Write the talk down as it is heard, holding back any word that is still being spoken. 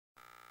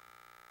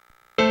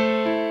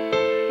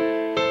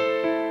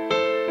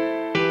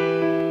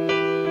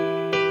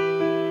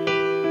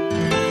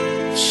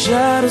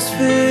Shadows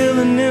fill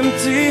an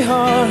empty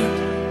heart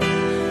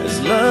as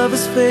love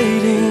is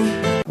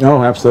fading.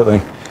 Oh,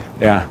 absolutely.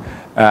 Yeah.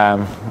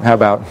 How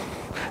about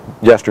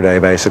yesterday,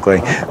 basically?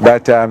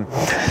 But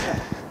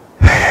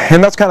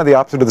and that's kind of the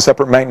opposite of the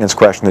separate maintenance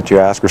question that you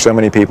ask, where so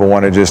many people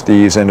want to just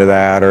ease into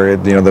that, or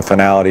the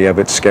finality of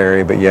it's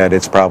scary, but yet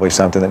it's probably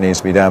something that needs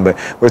to be done.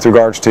 But with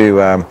regards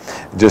to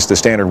just the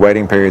standard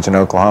waiting periods in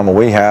Oklahoma,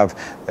 we have,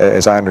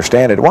 as I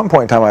understand it, at one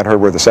point in time I'd heard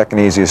we're the second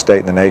easiest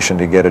state in the nation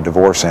to get a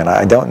divorce in.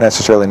 I don't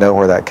necessarily know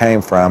where that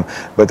came from,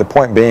 but the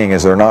point being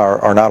is there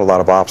are not a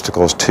lot of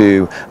obstacles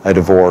to a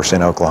divorce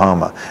in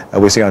Oklahoma.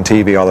 We see on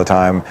TV all the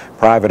time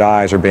private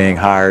eyes are being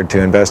hired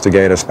to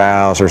investigate a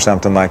spouse or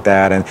something like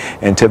that,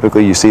 and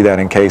typically you see that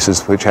in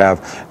cases which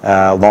have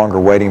longer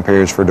waiting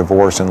periods for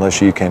divorce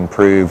unless you can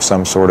prove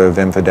some sort of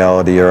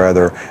infidelity or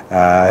other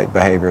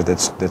behavior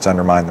that's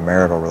undermined the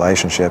marital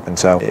relationship. And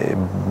so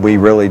we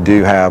really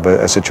do have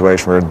a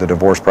situation where the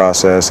divorce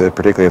process,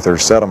 particularly if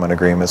there's settlement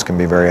agreements, can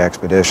be very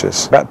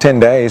expeditious. About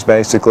 10 days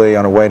basically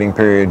on a waiting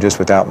period just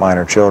without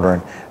minor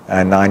children,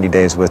 and 90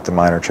 days with the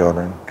minor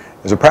children.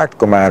 As a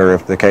practical matter,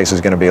 if the case is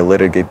going to be a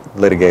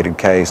litigated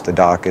case, the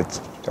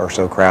dockets are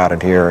so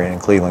crowded here in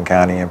Cleveland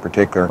County in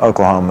particular,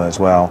 Oklahoma as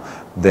well,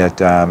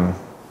 that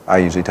I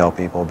usually tell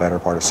people a better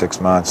part of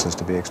 6 months is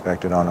to be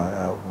expected on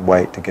a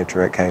wait to get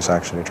your case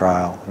actually to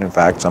trial. And in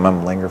fact, some of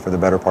them linger for the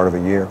better part of a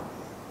year.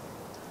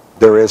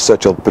 There is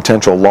such a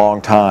potential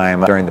long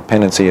time during the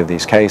pendency of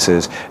these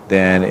cases,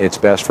 then it's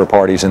best for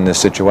parties in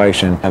this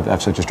situation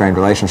have such a strained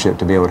relationship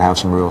to be able to have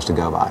some rules to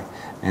go by.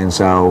 And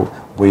so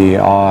we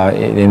are,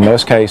 in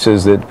most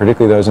cases,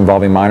 particularly those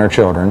involving minor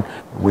children,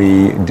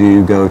 we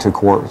do go to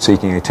court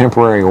seeking a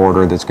temporary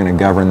order that's going to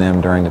govern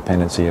them during the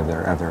pendency of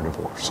their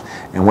divorce.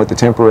 And what the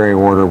temporary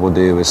order will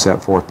do is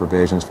set forth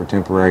provisions for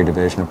temporary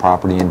division of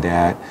property and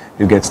debt,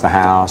 who gets the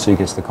house, who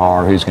gets the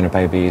car, who's going to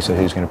pay Visa,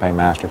 who's going to pay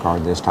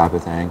MasterCard, this type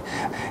of thing.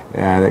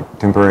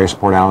 Temporary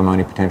support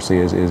alimony potentially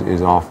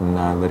is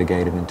often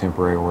litigated in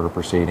temporary order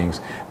proceedings,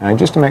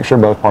 just to make sure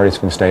both parties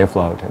can stay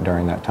afloat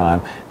during that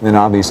time. And then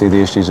obviously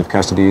the issues of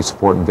custody,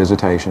 support, and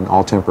visitation,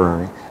 all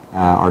temporary,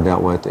 are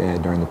dealt with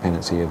during the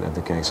pendency of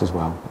the case as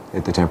well,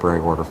 at the temporary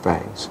order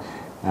phase.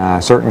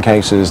 Certain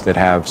cases that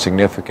have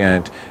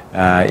significant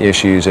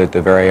issues at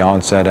the very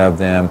onset of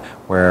them,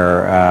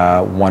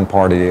 where one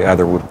party or the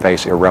other would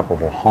face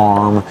irreparable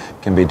harm,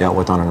 can be dealt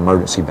with on an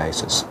emergency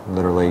basis.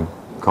 Literally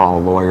call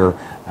a lawyer,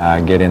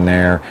 get in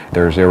there.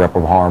 There's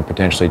irreparable harm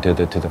potentially to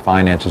the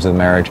finances of the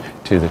marriage,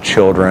 to the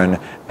children,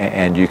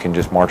 and you can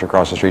just march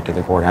across the street to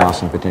the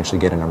courthouse and potentially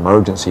get an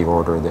emergency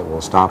order that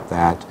will stop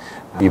that,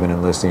 even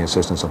enlist the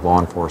assistance of law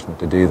enforcement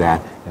to do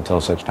that until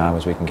such time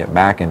as we can get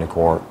back into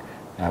court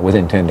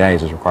within 10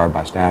 days as required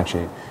by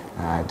statute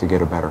to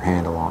get a better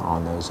handle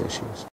on those issues.